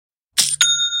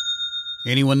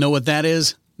Anyone know what that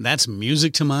is? That's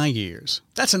music to my ears.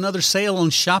 That's another sale on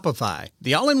Shopify,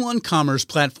 the all-in-one commerce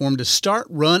platform to start,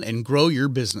 run, and grow your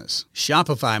business.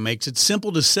 Shopify makes it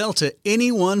simple to sell to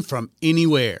anyone from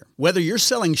anywhere. Whether you're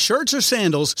selling shirts or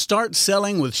sandals, start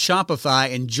selling with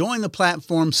Shopify and join the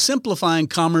platform simplifying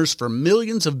commerce for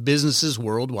millions of businesses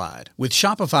worldwide. With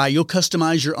Shopify, you'll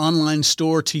customize your online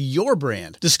store to your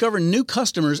brand, discover new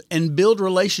customers, and build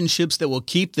relationships that will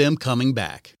keep them coming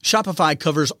back. Shopify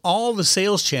covers all the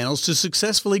sales channels to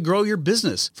successfully grow your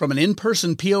business, from an in-person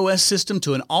POS system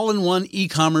to an all-in-one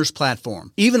e-commerce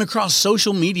platform, even across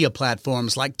social media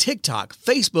platforms like TikTok,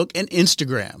 Facebook, and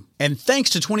Instagram. And thanks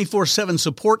to 24/7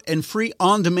 support and free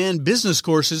on-demand business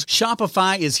courses,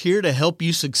 Shopify is here to help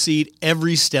you succeed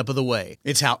every step of the way.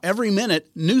 It's how every minute,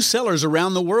 new sellers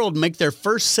around the world make their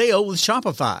first sale with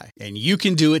Shopify. And you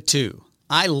can do it too.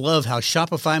 I love how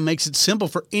Shopify makes it simple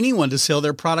for anyone to sell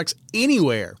their products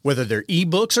anywhere. Whether they're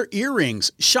ebooks or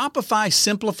earrings, Shopify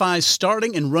simplifies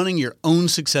starting and running your own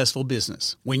successful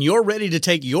business. When you're ready to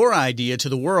take your idea to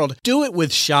the world, do it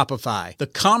with Shopify, the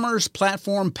commerce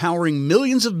platform powering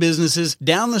millions of businesses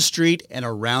down the street and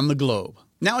around the globe.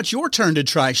 Now it's your turn to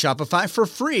try Shopify for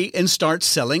free and start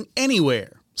selling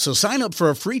anywhere. So sign up for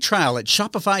a free trial at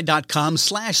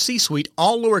shopify.com/C-Suite,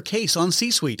 all lowercase on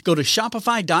C-Suite. Go to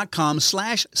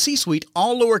shopify.com/C-Suite,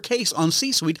 all lowercase on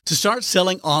C-Suite to start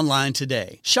selling online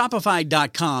today.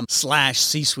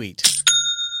 Shopify.com/C-Suite.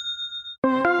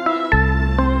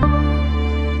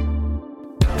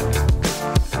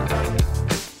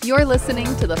 You're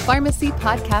listening to the Pharmacy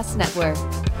Podcast Network.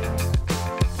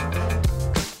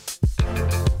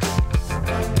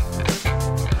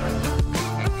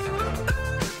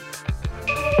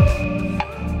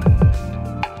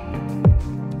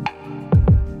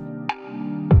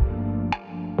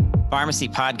 Pharmacy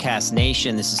Podcast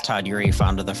Nation, this is Todd Eury,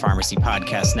 founder of the Pharmacy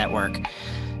Podcast Network.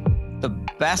 The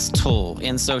best tool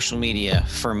in social media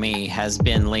for me has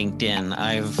been LinkedIn.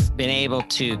 I've been able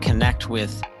to connect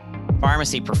with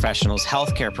pharmacy professionals,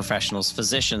 healthcare professionals,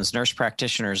 physicians, nurse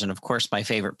practitioners, and of course, my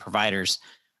favorite providers,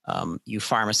 you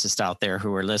pharmacists out there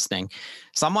who are listening.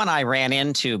 Someone I ran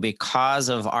into because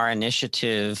of our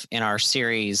initiative in our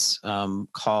series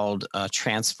called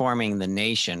Transforming the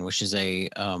Nation, which is a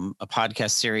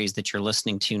podcast series that you're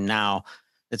listening to now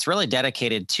that's really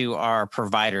dedicated to our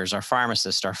providers, our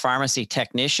pharmacists, our pharmacy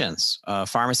technicians,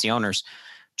 pharmacy owners,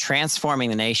 transforming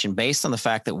the nation based on the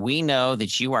fact that we know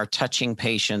that you are touching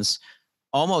patients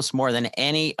almost more than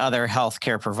any other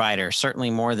healthcare provider, certainly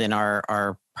more than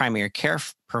our primary care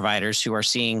providers who are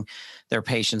seeing their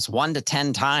patients 1 to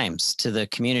 10 times to the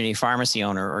community pharmacy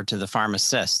owner or to the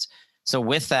pharmacist. So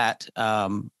with that,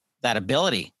 that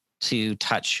ability to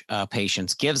touch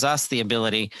patients gives us the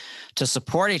ability to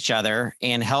support each other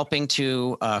in helping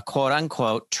to quote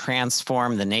unquote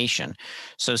transform the nation.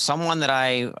 So someone that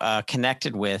I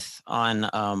connected with on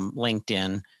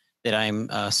LinkedIn that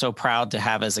I'm so proud to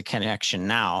have as a connection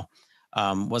now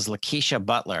was Lakeisha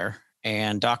Butler.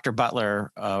 And Dr.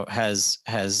 Butler has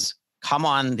come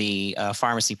on the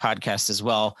Pharmacy Podcast as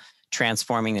well,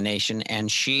 Transforming the Nation.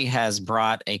 And she has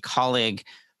brought a colleague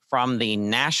from the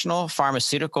National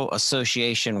Pharmaceutical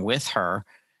Association with her.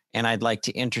 And I'd like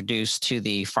to introduce to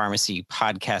the Pharmacy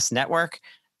Podcast Network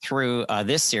through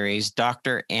this series,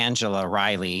 Dr. Angela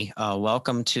Riley.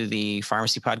 Welcome to the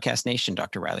Pharmacy Podcast Nation,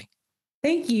 Dr. Riley.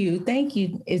 Thank you. Thank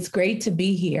you. It's great to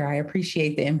be here. I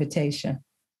appreciate the invitation.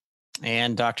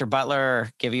 And Dr. Butler,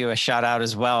 give you a shout out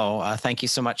as well. Thank you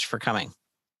so much for coming.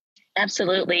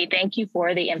 Absolutely. Thank you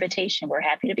for the invitation. We're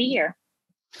happy to be here.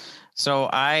 So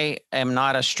I am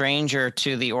not a stranger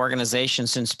to the organization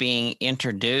since being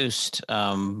introduced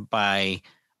by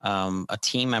a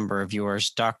team member of yours,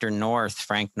 Dr. North.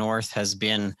 Frank North has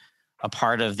been a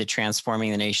part of the Transforming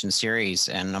the Nation series,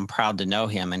 and I'm proud to know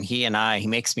him. And he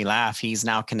makes me laugh. He's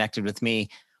now connected with me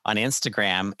on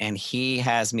Instagram, and he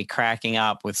has me cracking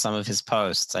up with some of his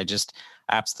posts. I just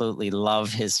absolutely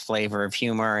love his flavor of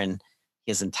humor and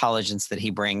his intelligence that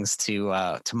he brings to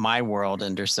my world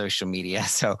under social media.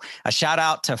 So a shout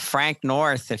out to Frank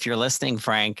North. If you're listening,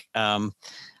 Frank,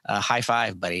 high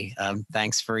five, buddy.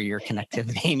 Thanks for your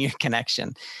connectivity and your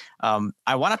connection.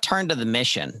 I want to turn to the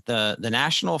mission. The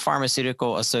National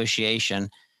Pharmaceutical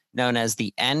Association, known as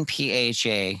the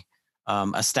NPHA,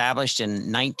 established in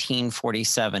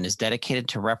 1947, is dedicated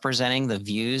to representing the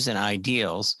views and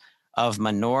ideals of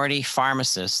minority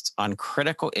pharmacists on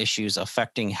critical issues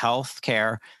affecting health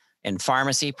care and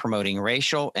pharmacy, promoting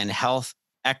racial and health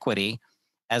equity,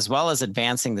 as well as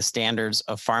advancing the standards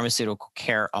of pharmaceutical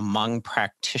care among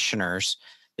practitioners.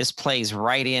 this plays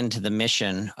right into the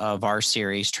mission of our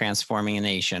series, Transforming a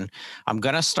Nation. I'm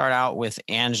going to start out with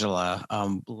Angela.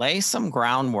 Lay some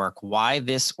groundwork why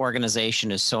this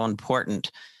organization is so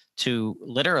important to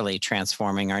literally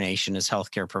transforming our nation as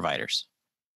healthcare providers.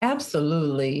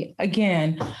 Absolutely.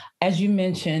 Again, as you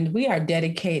mentioned, we are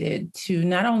dedicated to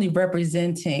not only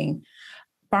representing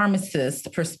pharmacists'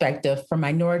 perspective for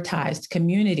minoritized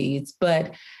communities,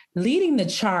 but leading the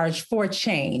charge for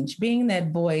change, being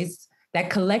that voice, that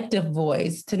collective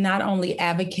voice to not only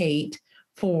advocate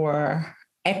for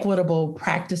equitable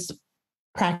practices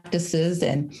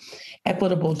and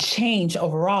equitable change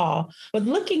overall, but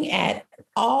looking at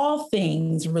all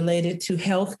things related to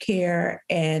healthcare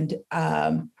and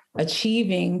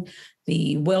achieving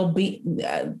the well-being,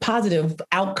 positive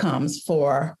outcomes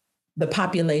for the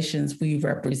populations we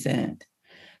represent.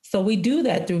 So we do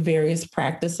that through various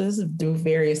practices, through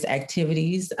various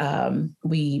activities.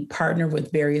 We partner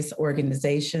with various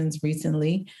organizations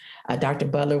recently. Dr.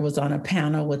 Butler was on a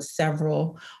panel with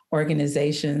several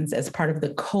organizations as part of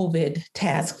the COVID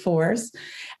task force.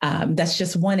 That's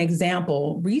just one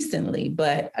example recently.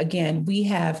 But again, we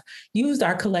have used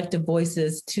our collective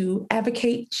voices to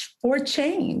advocate for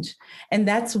change. And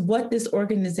that's what this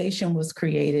organization was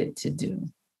created to do.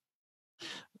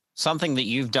 Something that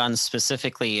you've done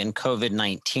specifically in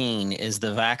COVID-19 is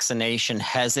the vaccination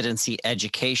hesitancy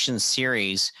education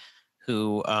series,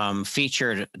 who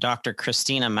featured Dr.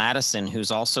 Christina Madison, who's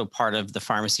also part of the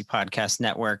Pharmacy Podcast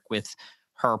Network with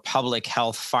her public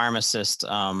health pharmacist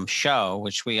show,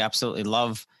 which we absolutely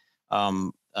love.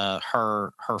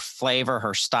 Her flavor,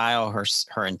 her style,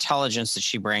 her intelligence that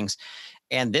she brings.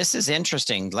 And this is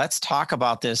interesting. Let's talk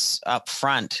about this up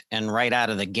front and right out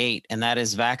of the gate, and that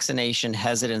is vaccination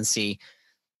hesitancy.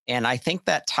 And I think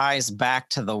that ties back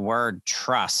to the word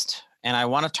trust. And I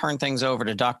want to turn things over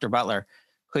to Dr. Butler.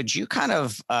 Could you kind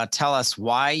of tell us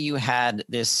why you had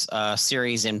this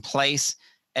series in place,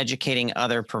 educating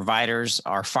other providers,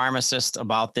 our pharmacists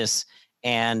about this,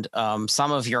 and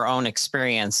some of your own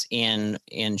experience in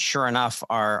sure enough,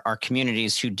 our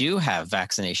communities who do have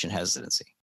vaccination hesitancy?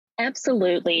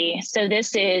 Absolutely. So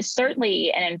this is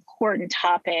certainly an important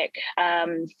topic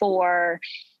for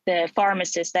the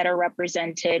pharmacists that are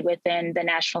represented within the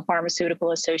National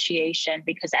Pharmaceutical Association,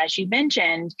 because as you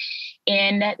mentioned,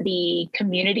 in the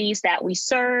communities that we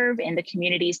serve, in the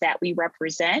communities that we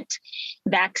represent,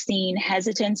 vaccine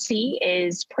hesitancy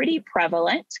is pretty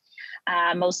prevalent.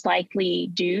 Most likely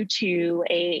due to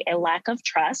a lack of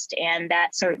trust. And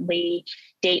that certainly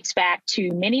dates back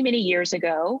to many, many years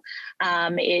ago.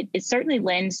 It certainly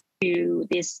lends to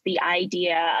the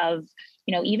idea of,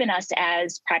 even us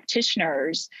as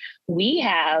practitioners, we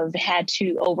have had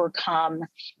to overcome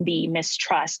the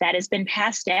mistrust that has been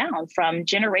passed down from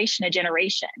generation to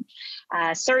generation.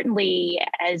 Certainly,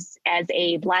 as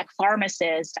a Black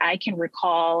pharmacist, I can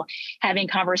recall having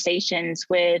conversations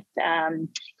with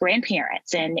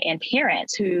grandparents and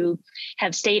parents who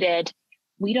have stated,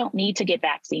 we don't need to get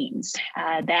vaccines.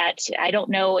 That I don't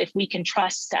know if we can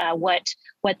trust what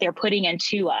they're putting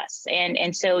into us.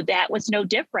 And so that was no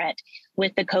different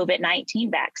with the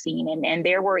COVID-19 vaccine. And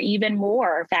there were even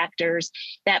more factors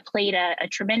that played a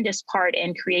tremendous part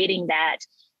in creating that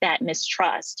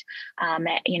mistrust,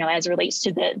 as it relates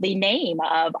to the name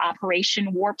of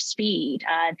Operation Warp Speed,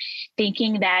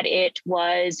 thinking that it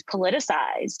was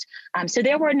politicized. So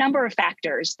there were a number of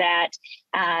factors that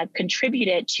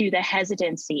contributed to the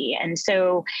hesitancy. And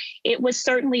so it was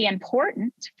certainly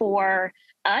important for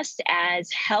us as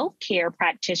healthcare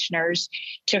practitioners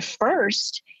to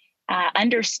first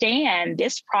understand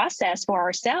this process for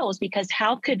ourselves, because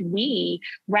how could we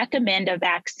recommend a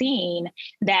vaccine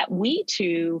that we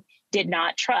too did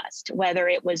not trust, whether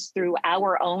it was through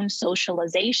our own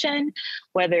socialization,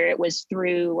 whether it was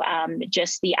through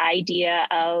just the idea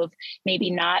of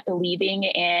maybe not believing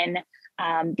in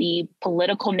the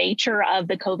political nature of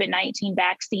the COVID-19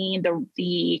 vaccine,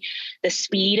 the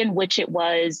speed in which it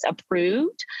was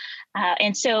approved.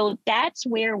 And so that's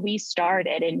where we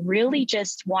started, and really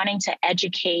just wanting to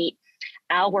educate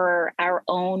our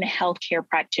own healthcare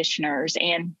practitioners.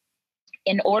 And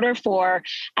in order for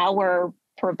our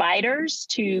providers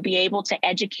to be able to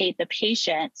educate the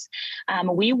patients,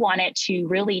 we wanted to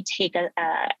really take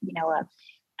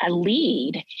a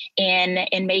lead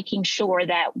in making sure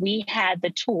that we had the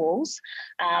tools,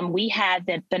 we had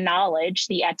the knowledge,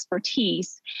 the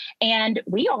expertise, and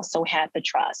we also had the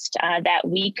trust that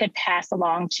we could pass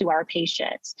along to our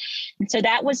patients. And so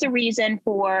that was the reason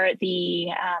for the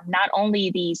not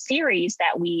only the series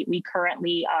that we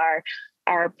currently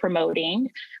are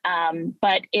promoting,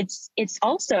 but it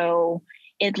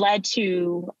led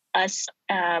to us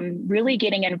really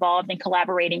getting involved and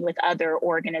collaborating with other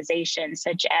organizations,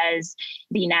 such as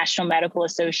the National Medical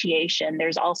Association.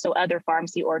 There's also other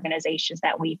pharmacy organizations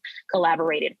that we've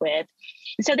collaborated with.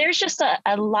 And so there's just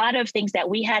a lot of things that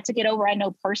we had to get over. I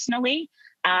know personally,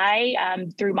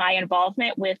 through my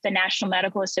involvement with the National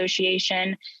Medical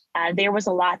Association, there was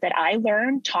a lot that I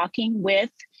learned talking with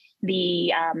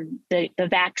the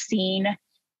vaccine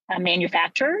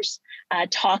manufacturers,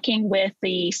 talking with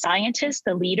the scientists,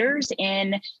 the leaders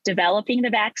in developing the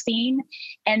vaccine.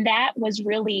 And that was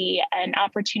really an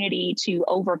opportunity to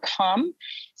overcome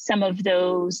some of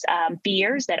those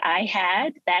fears that I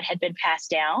had that had been passed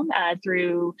down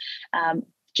through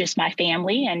just my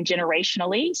family and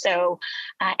generationally. So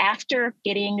after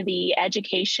getting the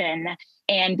education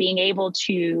and being able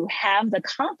to have the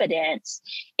confidence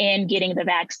in getting the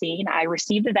vaccine, I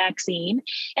received the vaccine.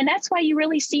 And that's why you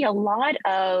really see a lot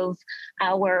of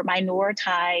our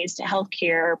minoritized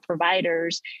healthcare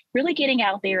providers really getting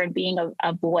out there and being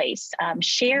a voice,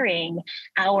 sharing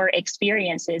our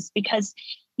experiences, because,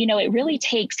 you know, it really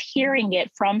takes hearing it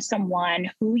from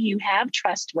someone who you have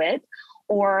trust with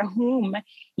or whom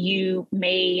you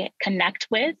may connect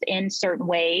with in certain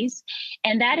ways.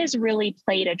 And that has really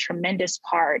played a tremendous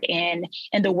part in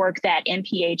the work that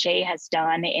NPHA has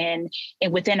done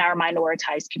within our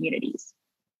minoritized communities.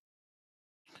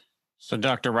 So,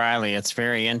 Dr. Riley, it's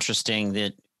very interesting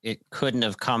that it couldn't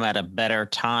have come at a better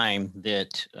time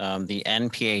that the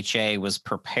NPHA was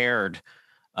prepared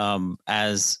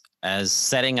as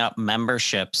setting up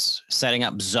memberships, setting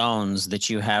up zones that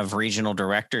you have regional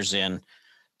directors in,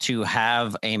 to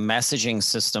have a messaging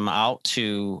system out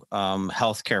to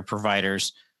healthcare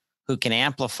providers who can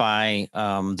amplify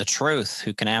the truth,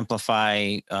 who can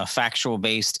amplify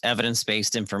factual-based,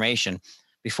 evidence-based information.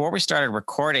 Before we started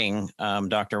recording,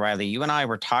 Dr. Riley, you and I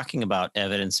were talking about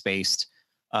evidence-based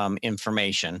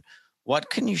information.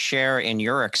 What can you share in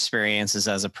your experiences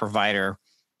as a provider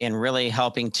in really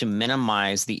helping to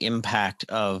minimize the impact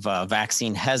of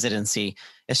vaccine hesitancy,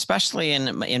 especially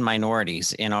in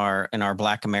minorities in our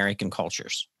Black American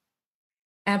cultures?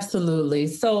 Absolutely.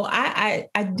 So I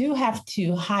do have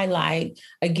to highlight,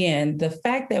 again, the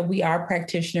fact that we are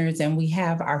practitioners and we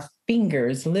have our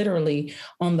fingers literally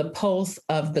on the pulse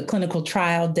of the clinical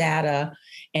trial data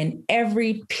and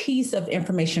every piece of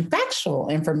information, factual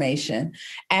information,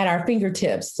 at our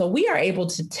fingertips. So we are able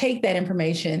to take that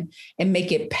information and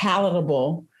make it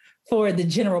palatable for the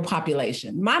general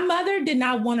population. My mother did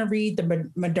not want to read the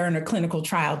Moderna clinical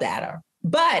trial data,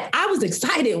 but I was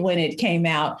excited when it came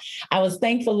out. I was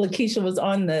thankful Lakeisha was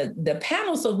on the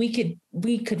panel so we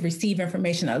could receive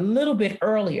information a little bit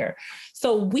earlier.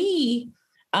 So we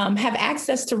have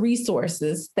access to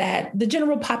resources that the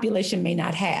general population may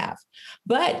not have.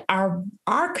 But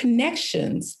our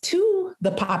connections to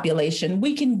the population,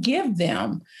 we can give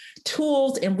them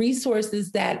tools and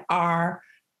resources that are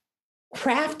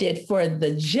crafted for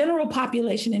the general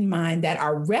population in mind, that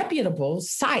are reputable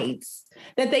sites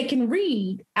that they can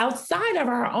read outside of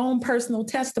our own personal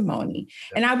testimony.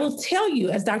 And I will tell you,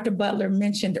 as Dr. Butler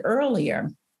mentioned earlier,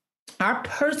 our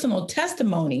personal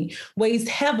testimony weighs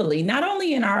heavily, not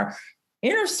only in our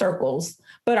inner circles,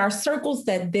 but our circles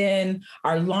that then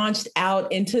are launched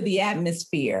out into the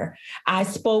atmosphere. I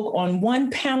spoke on one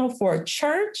panel for a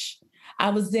church. I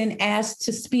was then asked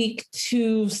to speak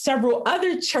to several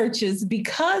other churches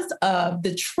because of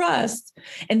the trust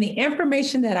and the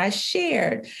information that I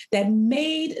shared that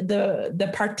made the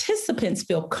participants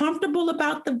feel comfortable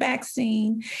about the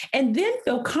vaccine and then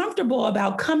feel comfortable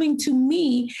about coming to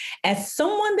me as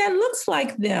someone that looks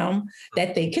like them,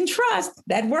 that they can trust,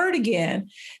 that word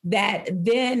again, that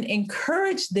then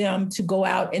encouraged them to go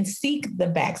out and seek the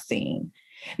vaccine.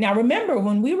 Now, remember,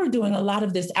 when we were doing a lot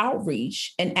of this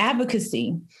outreach and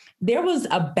advocacy, there was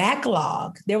a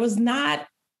backlog. The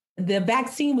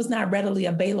vaccine was not readily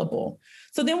available.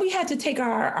 So then we had to take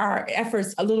our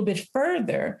efforts a little bit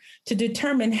further to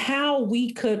determine how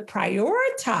we could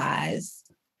prioritize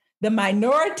the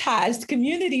minoritized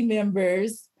community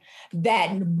members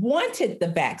that wanted the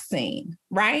vaccine,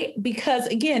 right? Because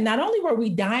again, not only were we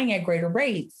dying at greater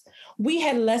rates, we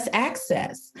had less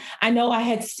access. I know I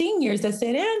had seniors that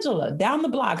said, Angela, down the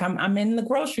block, I'm in the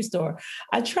grocery store.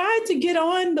 I tried to get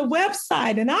on the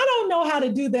website and I don't know how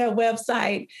to do that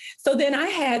website. So then I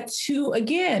had to,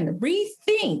 again,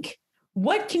 rethink,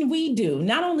 what can we do?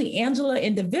 Not only Angela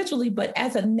individually, but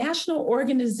as a national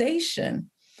organization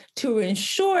to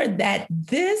ensure that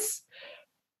this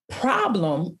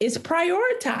problem is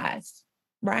prioritized.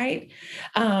 right?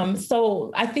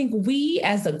 So I think we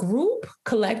as a group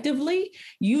collectively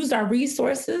used our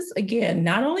resources, again,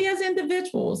 not only as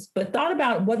individuals, but thought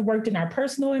about what worked in our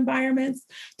personal environments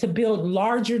to build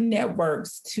larger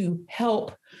networks to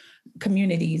help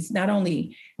communities not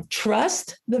only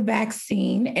trust the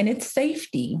vaccine and its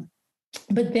safety,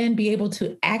 but then be able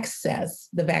to access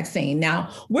the vaccine. Now,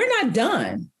 we're not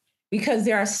done because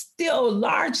there are still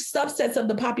large subsets of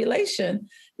the population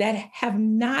that have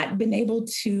not been able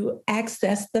to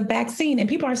access the vaccine. And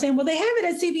people are saying, well, they have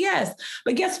it at CVS.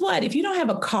 But guess what? If you don't have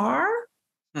a car,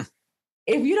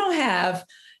 if you don't have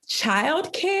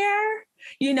childcare,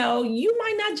 you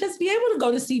might not just be able to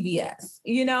go to CVS,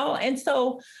 and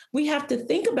so we have to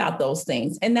think about those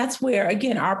things. And that's where,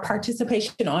 again, our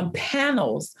participation on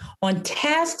panels, on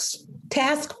task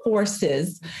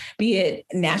forces, be it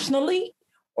nationally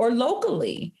or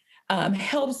locally,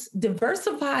 helps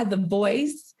diversify the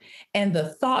voice and the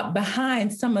thought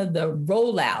behind some of the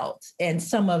rollout and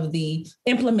some of the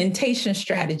implementation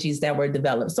strategies that were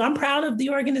developed. So I'm proud of the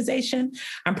organization.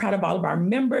 I'm proud of all of our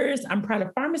members. I'm proud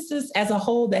of pharmacists as a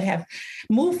whole that have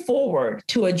moved forward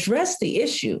to address the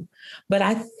issue. But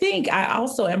I think I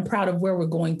also am proud of where we're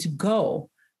going to go,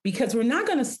 because we're not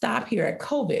going to stop here at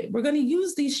COVID. We're going to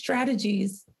use these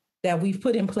strategies that we've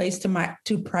put in place to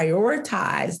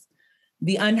prioritize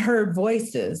the unheard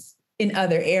voices in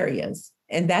other areas.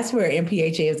 And that's where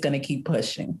MPHA is going to keep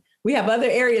pushing. We have other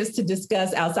areas to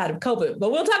discuss outside of COVID, but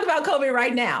we'll talk about COVID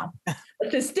right now.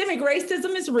 Systemic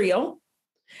racism is real.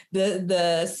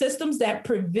 The systems that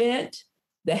prevent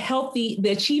the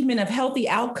achievement of healthy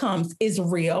outcomes is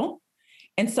real.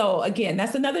 And so again,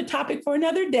 that's another topic for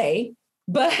another day.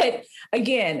 But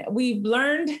again, we've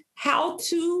learned how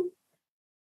to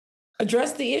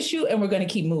address the issue, and we're going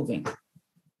to keep moving.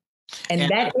 And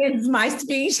that ends my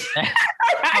speech.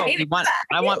 Right.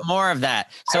 I want more of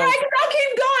that. So right, I'll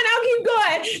keep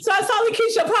going. So I saw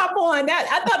Lakeisha pop on. I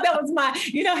thought that was my,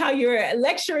 how you're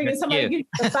lecturing and somebody gives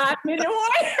you a 5-minute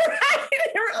warning, right?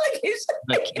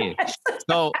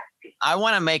 So I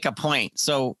want to make a point.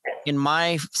 So in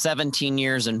my 17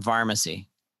 years in pharmacy,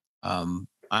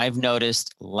 I've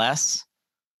noticed less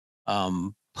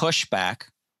pushback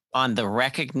on the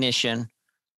recognition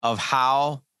of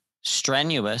how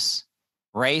strenuous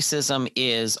racism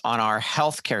is on our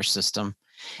healthcare system.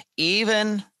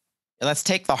 Even, let's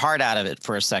take the heart out of it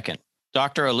for a second.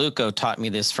 Dr. Aluko taught me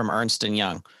this from Ernst &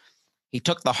 Young. He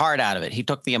took the heart out of it. He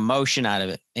took the emotion out of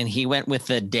it, and he went with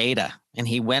the data, and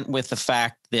he went with the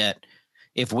fact that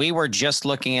if we were just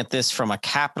looking at this from a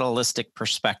capitalistic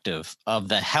perspective of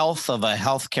the health of a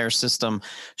healthcare system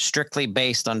strictly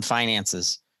based on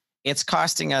finances, it's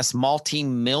costing us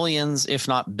multi-millions, if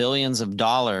not billions of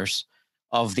dollars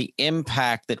of the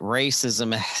impact that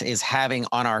racism is having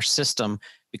on our system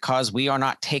because we are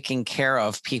not taking care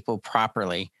of people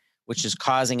properly, which is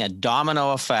causing a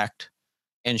domino effect.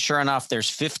 And sure enough, there's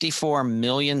 54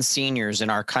 million seniors in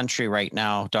our country right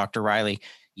now, Dr. Riley.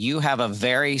 You have a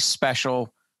very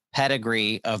special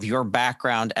pedigree of your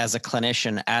background as a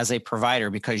clinician, as a provider,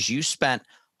 because you spent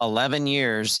 11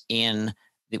 years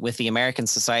with the American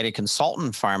Society of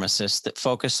Consultant Pharmacists that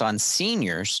focus on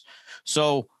seniors.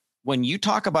 So when you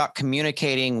talk about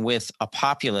communicating with a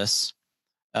populace,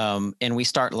 and we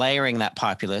start layering that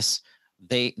populace,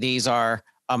 these are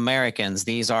Americans,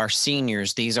 these are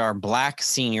seniors, these are Black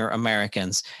senior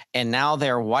Americans. And now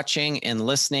they're watching and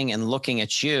listening and looking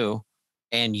at you,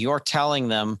 and you're telling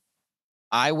them,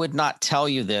 I would not tell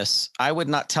you this. I would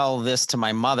not tell this to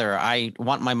my mother. I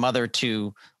want my mother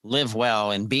to live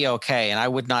well and be okay. And I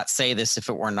would not say this if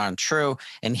it were not true.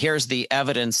 And here's the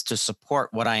evidence to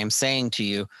support what I am saying to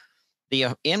you.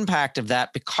 The impact of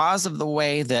that, because of the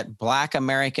way that Black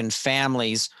American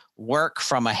families work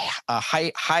from a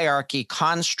hierarchy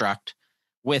construct,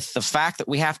 with the fact that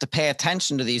we have to pay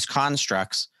attention to these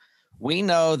constructs, we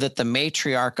know that the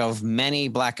matriarch of many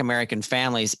Black American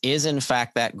families is in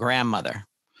fact that grandmother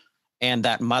and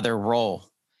that mother role.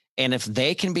 And if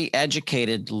they can be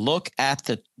educated, look at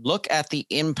the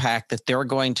impact that they're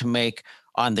going to make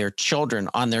on their children,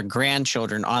 on their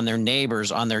grandchildren, on their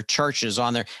neighbors, on their churches,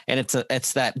 and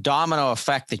it's that domino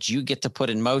effect that you get to put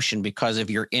in motion because of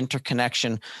your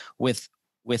interconnection with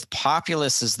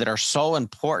populaces that are so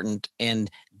important in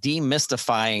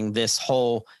demystifying this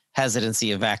whole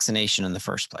hesitancy of vaccination in the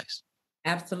first place.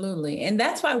 Absolutely. And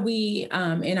that's why we,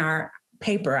 in our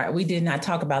paper, we did not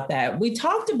talk about that. We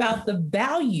talked about the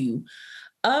value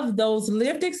of those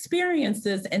lived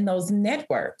experiences and those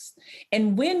networks.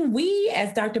 And when we,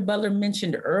 as Dr. Butler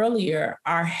mentioned earlier,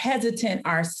 are hesitant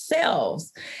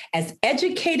ourselves as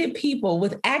educated people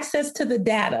with access to the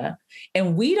data,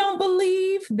 and we don't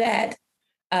believe that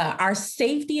our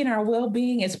safety and our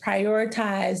well-being is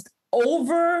prioritized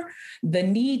over the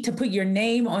need to put your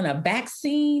name on a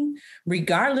vaccine,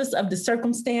 regardless of the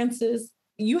circumstances,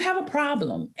 you have a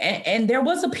problem. And there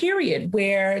was a period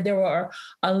where there were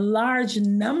a large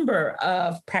number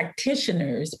of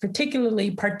practitioners,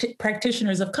 particularly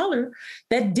practitioners of color,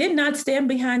 that did not stand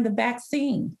behind the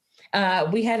vaccine.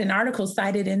 We had an article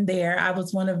cited in there. I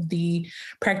was one of the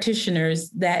practitioners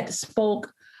that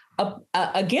spoke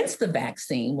against the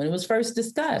vaccine when it was first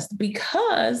discussed,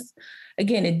 because,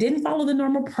 again, it didn't follow the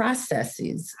normal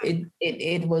processes.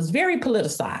 It was very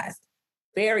politicized,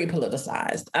 very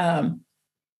politicized.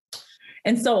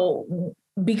 And so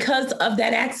because of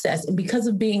that access and because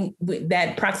of being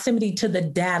that proximity to the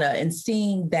data and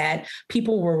seeing that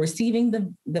people were receiving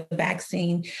the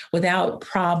vaccine without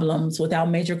problems,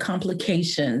 without major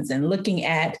complications, and looking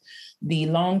at the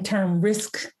long-term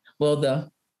risk, well,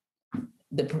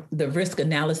 the risk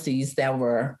analyses that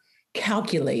were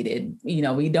calculated,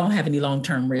 we don't have any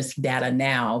long-term risk data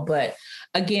now, but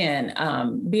again,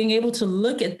 being able to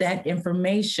look at that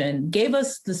information gave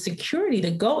us the security to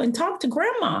go and talk to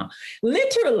grandma,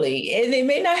 literally. And it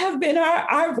may not have been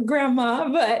our grandma,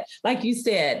 but like you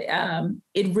said,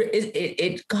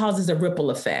 it causes a ripple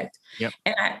effect. Yep.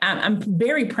 And I'm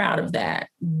very proud of that,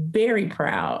 very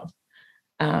proud.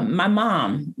 My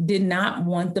mom did not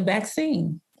want the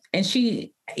vaccine. And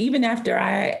she, even after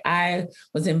I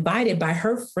was invited by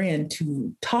her friend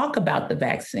to talk about the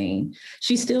vaccine,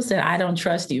 she still said, I don't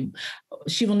trust you.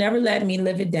 She will never let me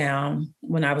live it down.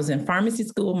 When I was in pharmacy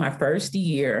school, my first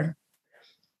year,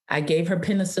 I gave her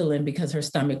penicillin because her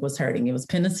stomach was hurting. It was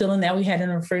penicillin that we had in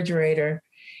the refrigerator.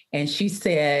 And she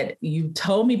said, you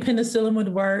told me penicillin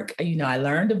would work. I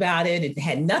learned about it. It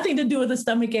had nothing to do with a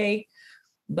stomach ache.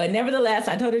 But nevertheless,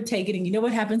 I told her to take it. And you know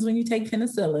what happens when you take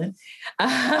penicillin.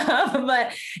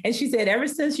 And she said, ever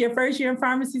since your first year in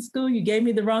pharmacy school, you gave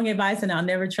me the wrong advice and I'll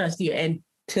never trust you. And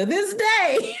to this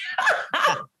day,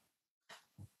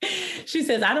 she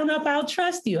says, I don't know if I'll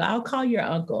trust you. I'll call your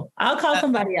uncle. I'll call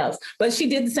somebody else. But she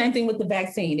did the same thing with the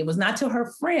vaccine. It was not till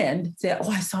her friend said,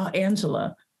 oh, I saw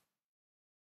Angela.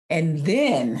 And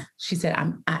then she said,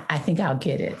 I think I'll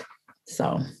get it.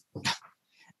 So...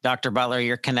 Dr. Butler,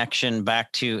 your connection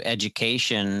back to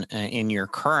education in your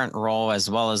current role, as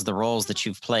well as the roles that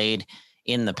you've played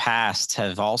in the past,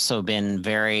 have also been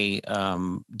very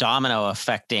domino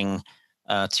affecting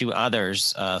to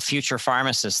others, future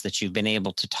pharmacists that you've been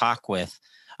able to talk with.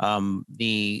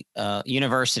 The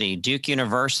university, Duke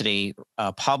University,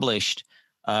 published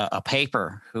a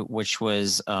paper which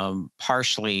was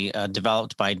partially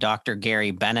developed by Dr. Gary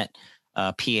Bennett,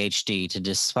 PhD,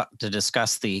 to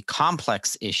discuss the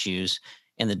complex issues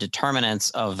and the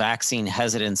determinants of vaccine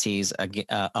hesitancies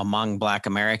among Black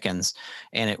Americans.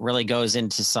 And it really goes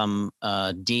into some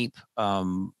deep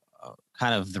kind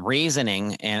of the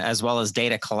reasoning and as well as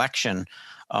data collection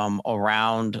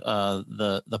around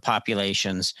the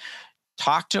populations.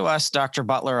 Talk to us, Dr.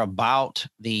 Butler, about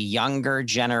the younger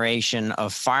generation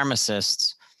of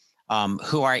pharmacists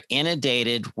who are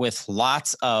inundated with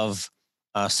lots of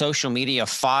social media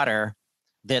fodder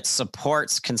that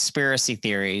supports conspiracy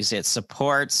theories. It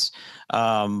supports,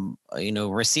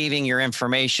 receiving your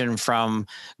information from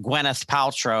Gwyneth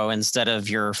Paltrow instead of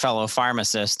your fellow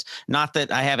pharmacist. Not that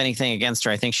I have anything against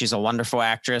her. I think she's a wonderful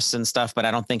actress and stuff, but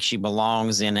I don't think she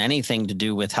belongs in anything to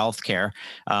do with healthcare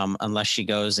unless she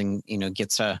goes and,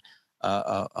 gets a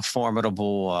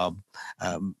formidable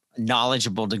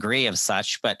knowledgeable degree of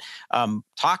such. But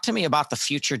talk to me about the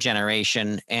future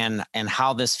generation and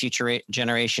how this future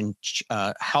generation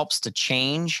helps to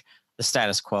change the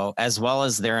status quo, as well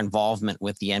as their involvement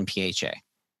with the NPHA.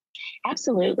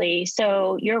 Absolutely.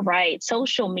 So you're right.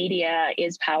 Social media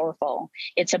is powerful.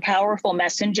 It's a powerful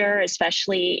messenger,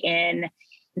 especially in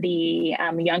the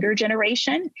younger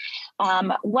generation.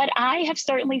 What I have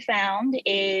certainly found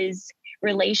is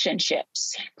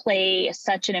relationships play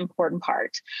such an important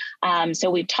part. So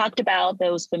we've talked about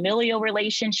those familial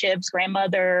relationships,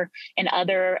 grandmother and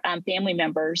other family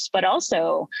members, but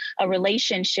also a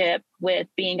relationship with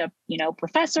being a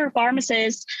professor,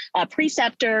 pharmacist, a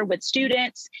preceptor with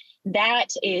students. That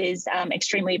is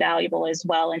extremely valuable as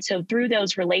well. And so through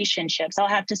those relationships, I'll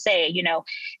have to say,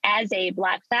 as a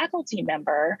Black faculty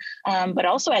member, but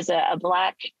also as a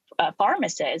Black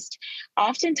pharmacist,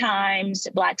 oftentimes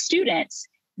Black students,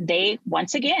 they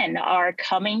once again are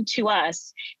coming to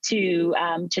us to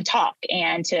talk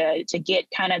and to get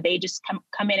they just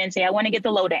come in and say, I want to get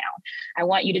the lowdown. I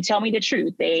want you to tell me the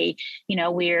truth.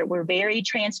 We're very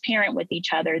transparent with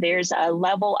each other. There's a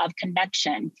level of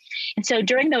connection. And so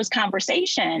during those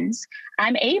conversations,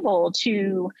 I'm able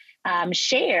to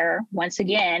share once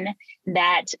again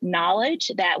that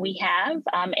knowledge that we have,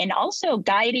 and also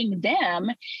guiding them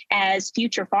as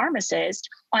future pharmacists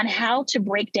on how to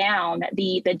break down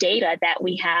the data that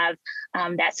we have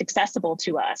that's accessible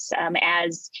to us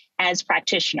as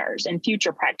practitioners and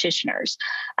future practitioners.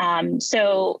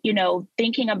 So,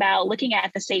 thinking about looking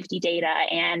at the safety data,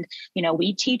 and,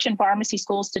 we teach in pharmacy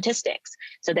school statistics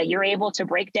so that you're able to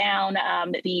break down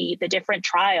the different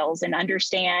trials and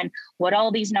understand what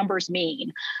all these numbers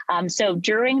mean. So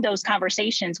during those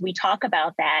conversations, we talk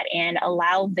about that and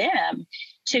allow them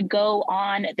to go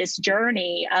on this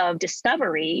journey of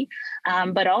discovery,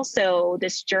 but also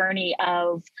this journey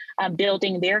of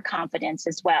building their confidence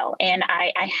as well. And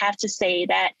I have to say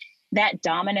that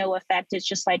domino effect is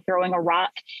just like throwing a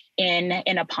rock in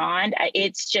a pond.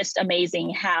 It's just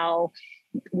amazing how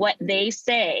what they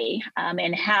say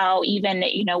and how even,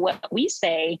 what we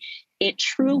say, it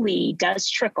truly does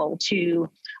trickle to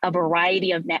a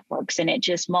variety of networks, and it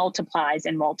just multiplies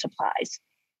and multiplies.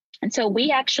 And so we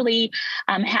actually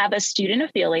have a student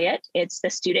affiliate. It's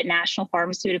the Student National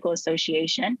Pharmaceutical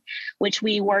Association, which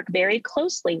we work very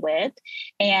closely with.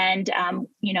 And,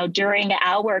 during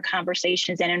our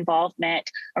conversations and involvement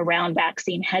around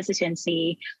vaccine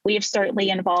hesitancy, we have certainly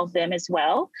involved them as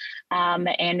well.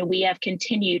 And we have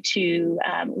continued to,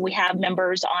 we have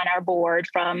members on our board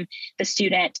from the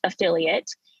student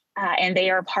affiliate. And they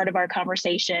are part of our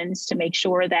conversations to make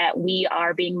sure that we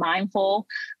are being mindful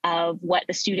of what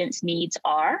the students' needs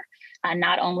are,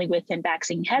 not only within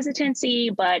vaccine hesitancy,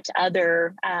 but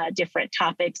other different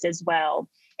topics as well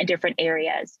in different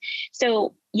areas.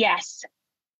 So yes,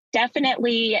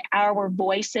 definitely our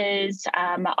voices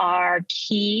are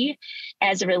key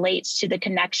as it relates to the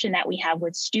connection that we have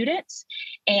with students.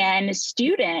 And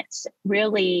students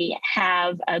really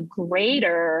have a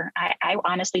greater, I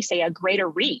honestly say, a greater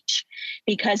reach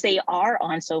because they are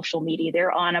on social media.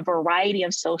 They're on a variety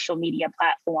of social media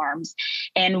platforms.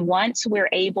 And once we're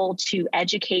able to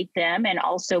educate them and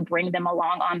also bring them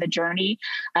along on the journey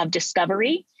of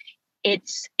discovery,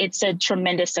 it's a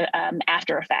tremendous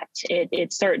after effect.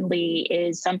 It certainly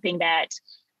is something that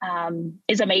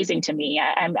is amazing to me.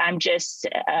 I'm just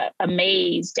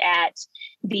amazed at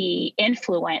the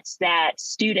influence that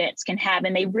students can have,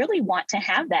 and they really want to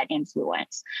have that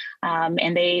influence.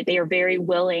 And they are very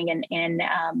willing and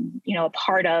a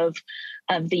part of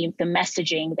the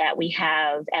messaging that we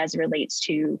have as it relates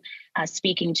to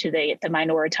speaking to the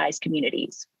minoritized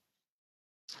communities.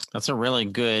 That's a really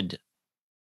good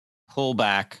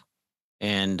pullback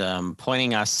and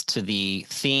pointing us to the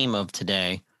theme of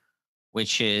today,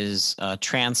 which is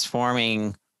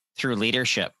transforming through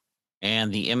leadership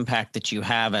and the impact that you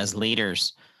have as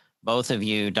leaders. Both of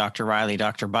you, Dr. Riley,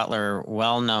 Dr. Butler,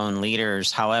 well-known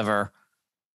leaders. However,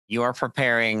 you are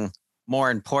preparing,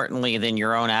 more importantly than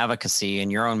your own advocacy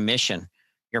and your own mission,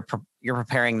 you're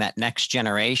preparing that next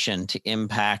generation to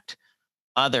impact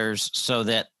others so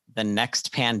that the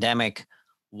next pandemic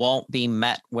won't be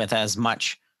met with as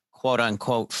much quote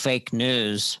unquote fake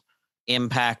news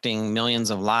impacting millions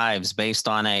of lives based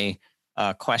on a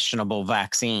questionable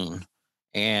vaccine,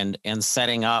 and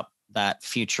setting up that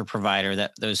future provider,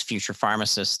 those future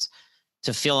pharmacists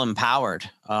to feel empowered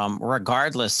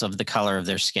regardless of the color of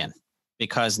their skin,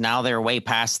 because now they're way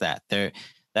past that.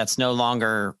 That's no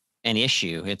longer an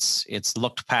issue. It's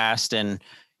looked past. And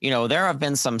there have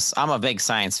been I'm a big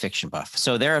science fiction buff.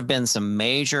 So there have been some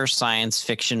major science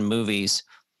fiction movies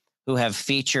who have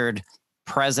featured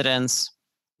presidents,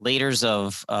 leaders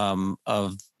of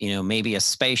maybe a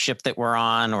spaceship that we're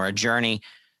on or a journey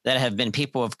that have been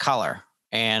people of color.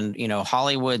 And,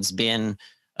 Hollywood's been,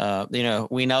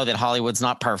 we know that Hollywood's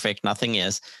not perfect. Nothing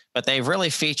is, but they've really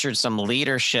featured some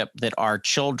leadership that our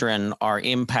children are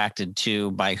impacted to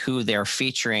by who they're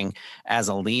featuring as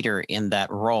a leader in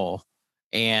that role.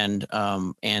 And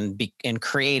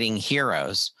creating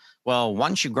heroes. Well,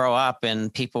 once you grow up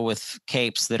and people with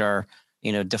capes that are,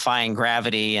 defying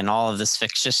gravity and all of this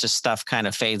fictitious stuff kind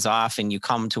of fades off, and you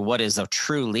come to what is a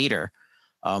true leader.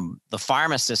 The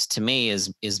pharmacist to me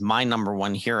is my number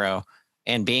one hero,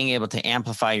 and being able to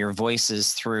amplify your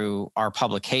voices through our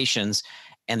publications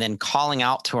and then calling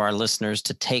out to our listeners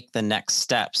to take the next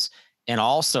steps, and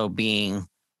also being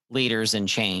leaders in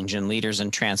change and leaders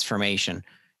in transformation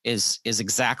is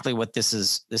exactly what this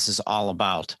is all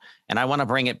about. And I want to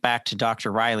bring it back to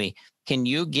Dr. Riley. Can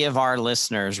you give our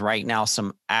listeners right now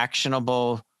some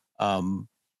actionable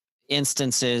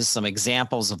instances, some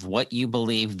examples of what you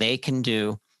believe they can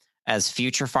do as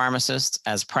future pharmacists,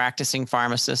 as practicing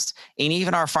pharmacists, and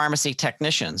even our pharmacy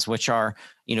technicians, which are,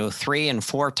 3 and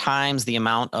 4 times the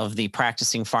amount of the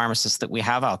practicing pharmacists that we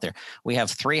have out there. We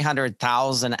have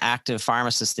 300,000 active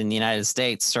pharmacists in the United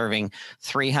States serving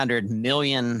 300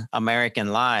 million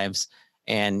American lives.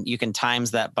 And you can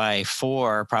times that by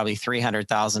 4, probably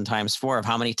 300,000 times 4 of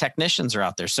how many technicians are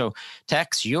out there. So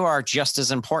techs, you are just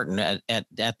as important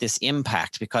at this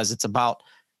impact, because it's about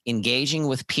engaging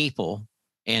with people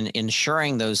and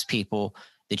ensuring those people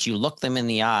that you look them in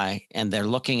the eye and they're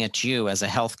looking at you as a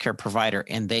healthcare provider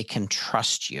and they can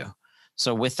trust you.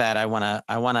 So with that, I want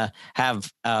to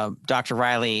have Dr.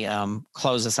 Riley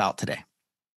close us out today.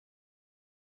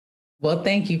 Well,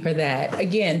 thank you for that.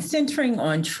 Again, centering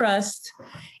on trust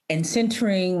and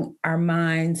centering our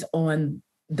minds on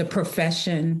the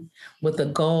profession with the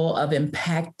goal of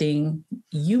impacting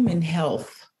human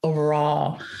health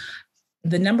overall.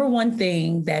 The number one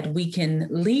thing that we can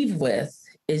leave with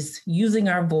is using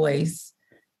our voice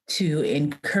to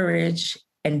encourage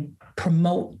and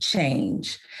promote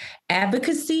change.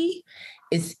 Advocacy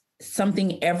is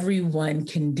something everyone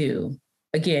can do.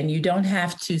 Again, you don't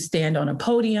have to stand on a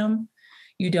podium.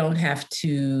 You don't have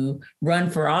to run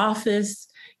for office.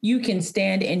 You can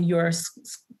stand in your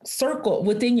circle,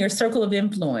 within your circle of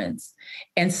influence,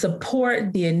 and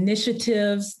support the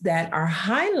initiatives that are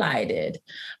highlighted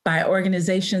by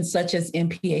organizations such as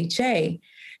NPHA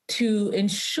to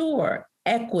ensure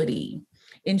equity,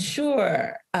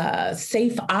 ensure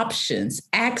safe options,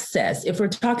 access. If we're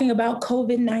talking about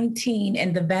COVID-19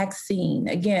 and the vaccine,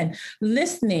 again,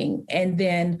 listening and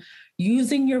then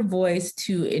using your voice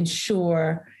to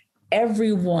ensure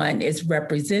everyone is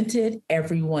represented,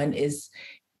 everyone is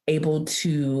able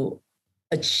to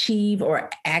achieve or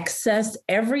access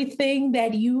everything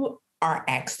that you are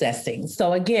accessing.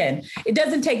 So again, it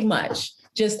doesn't take much.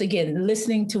 Just again,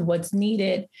 listening to what's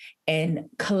needed and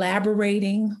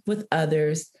collaborating with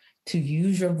others to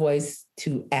use your voice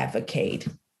to advocate.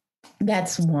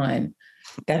 That's one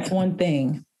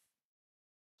thing.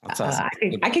 That's awesome.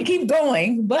 I could keep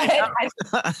going, but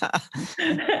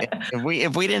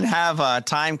if we didn't have a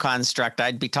time construct,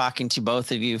 I'd be talking to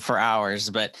both of you for hours.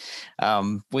 But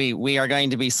we are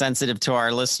going to be sensitive to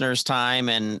our listeners' time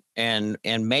and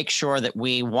make sure that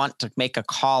we want to make a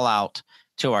call out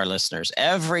to our listeners.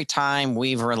 Every time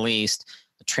we've released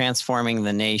the Transforming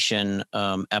the Nation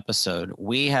episode,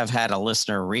 we have had a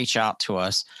listener reach out to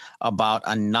us about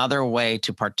another way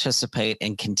to participate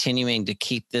in continuing to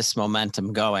keep this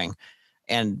momentum going.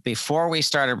 And before we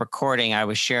started recording, I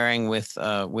was sharing with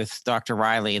Dr.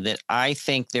 Riley that I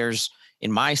think there's,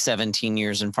 in my 17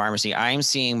 years in pharmacy, I'm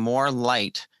seeing more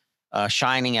light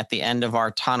shining at the end of our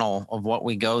tunnel of what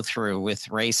we go through with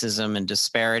racism and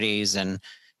disparities and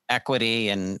equity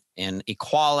and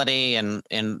equality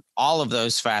and all of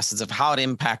those facets of how it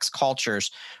impacts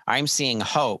cultures. I'm seeing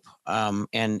hope.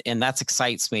 And that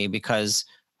excites me because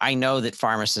I know that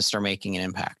pharmacists are making an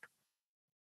impact.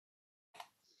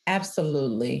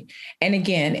 Absolutely. And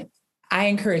again, I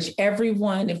encourage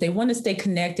everyone, if they want to stay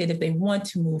connected, if they want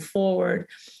to move forward,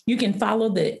 you can follow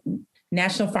the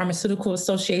National Pharmaceutical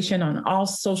Association on all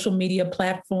social media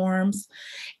platforms.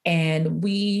 And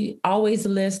we always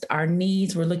list our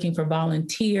needs. We're looking for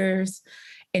volunteers.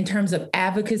 In terms of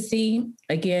advocacy,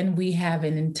 again, we have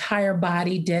an entire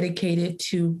body dedicated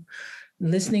to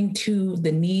listening to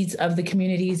the needs of the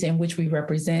communities in which we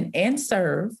represent and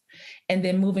serve, and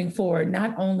then moving forward,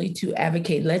 not only to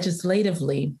advocate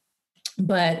legislatively,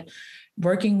 but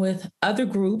working with other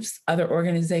groups, other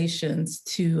organizations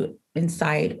to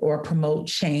incite or promote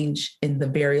change in the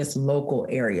various local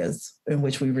areas in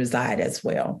which we reside as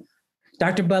well.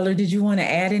 Dr. Butler, did you want to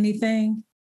add anything?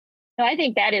 No, I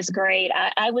think that is great.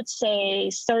 I would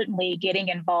say certainly getting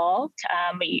involved.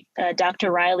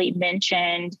 Dr. Riley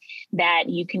mentioned that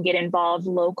you can get involved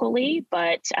locally,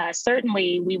 but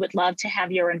certainly we would love to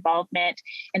have your involvement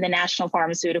in the National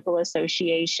Pharmaceutical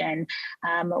Association.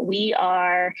 We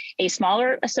are a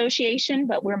smaller association,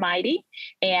 but we're mighty,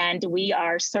 and we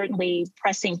are certainly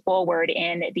pressing forward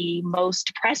in the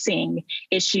most pressing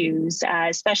issues,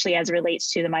 especially as it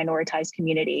relates to the minoritized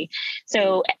community.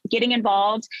 So getting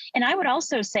involved. And I would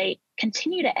also say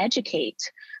continue to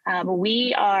educate.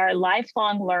 We are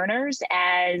lifelong learners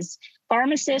as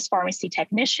pharmacists, pharmacy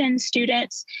technicians,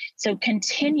 students. So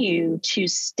continue to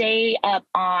stay up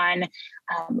on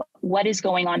what is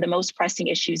going on, the most pressing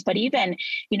issues. But even,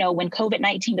 when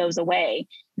COVID-19 goes away,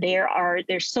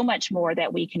 there's so much more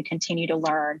that we can continue to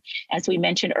learn. As we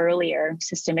mentioned earlier,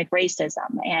 systemic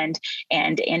racism and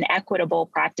inequitable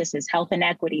practices, health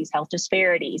inequities, health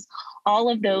disparities, all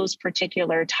of those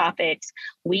particular topics,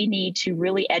 we need to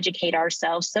really educate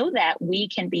ourselves so that we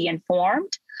can be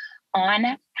informed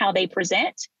on how they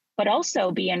present, but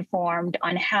also be informed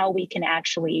on how we can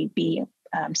actually be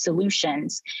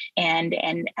solutions and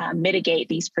mitigate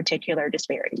these particular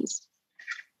disparities.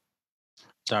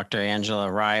 Dr. Angela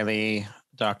Riley,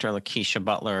 Dr. Lakeisha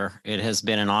Butler, it has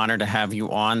been an honor to have you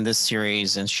on this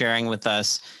series and sharing with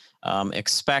us.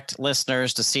 Expect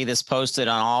listeners to see this posted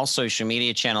on all social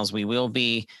media channels. We will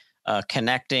be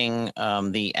connecting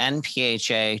the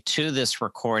NPHA to this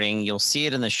recording. You'll see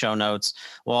it in the show notes.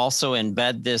 We'll also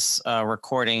embed this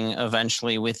recording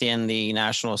eventually within the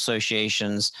National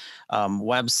Association's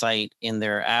website in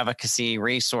their advocacy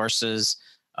resources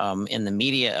in the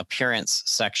media appearance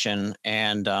section.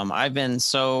 And I've been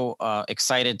so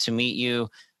excited to meet you,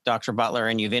 Dr. Butler,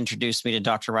 and you've introduced me to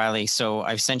Dr. Riley. So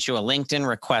I've sent you a LinkedIn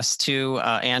request too,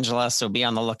 Angela, so be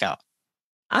on the lookout.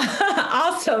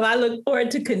 Awesome. I look forward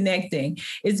to connecting.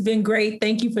 It's been great.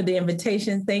 Thank you for the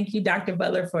invitation. Thank you, Dr.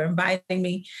 Butler, for inviting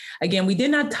me. Again, we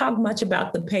did not talk much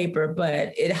about the paper,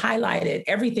 but it highlighted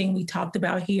everything we talked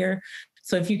about here.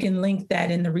 So if you can link that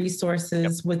in the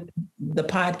resources with the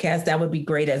podcast, that would be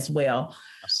great as well.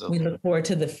 Absolutely. We look forward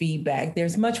to the feedback.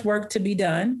 There's much work to be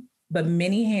done, but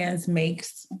many hands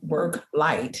makes work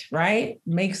light, right?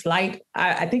 Makes light.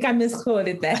 I think I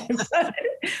misquoted that.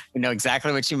 We know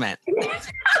exactly what you meant.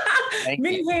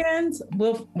 Many hands,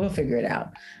 we'll figure it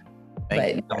out.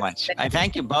 Thank you so much. I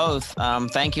thank you both.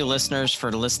 Thank you, listeners,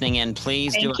 for listening in.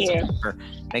 Please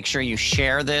make sure you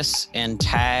share this and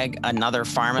tag another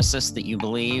pharmacist that you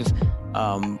believe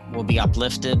will be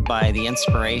uplifted by the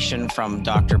inspiration from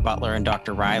Dr. Butler and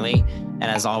Dr. Riley. And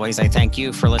as always, I thank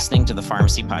you for listening to the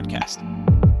Pharmacy Podcast.